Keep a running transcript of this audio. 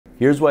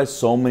Here's why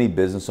so many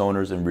business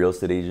owners and real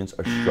estate agents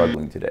are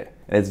struggling today.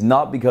 And it's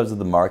not because of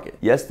the market.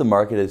 Yes, the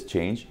market has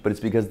changed, but it's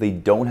because they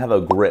don't have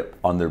a grip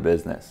on their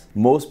business.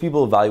 Most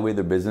people evaluate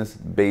their business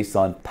based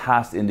on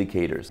past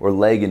indicators or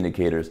lag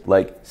indicators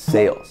like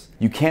sales.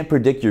 You can't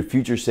predict your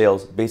future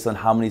sales based on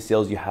how many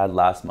sales you had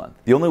last month.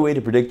 The only way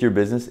to predict your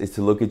business is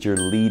to look at your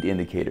lead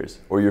indicators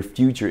or your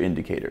future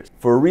indicators.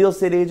 For a real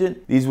estate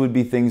agent, these would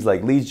be things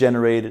like leads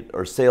generated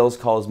or sales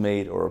calls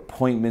made or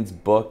appointments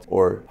booked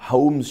or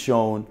homes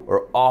shown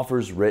or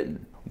offers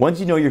written. Once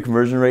you know your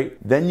conversion rate,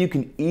 then you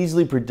can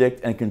easily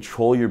predict and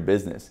control your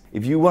business.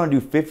 If you want to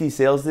do 50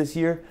 sales this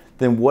year,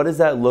 then what does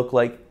that look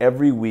like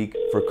every week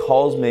for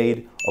calls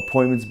made,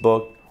 appointments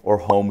booked, or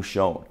homes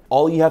shown?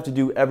 All you have to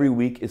do every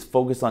week is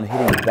focus on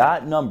hitting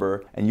that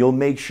number and you'll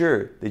make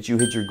sure that you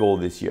hit your goal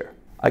this year.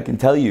 I can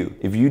tell you,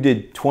 if you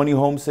did 20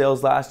 home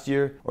sales last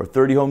year or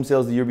 30 home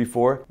sales the year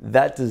before,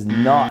 that does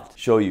not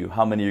show you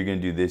how many you're gonna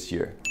do this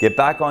year. Get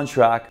back on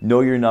track, know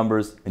your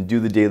numbers, and do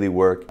the daily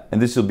work,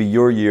 and this will be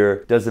your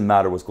year. Doesn't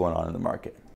matter what's going on in the market.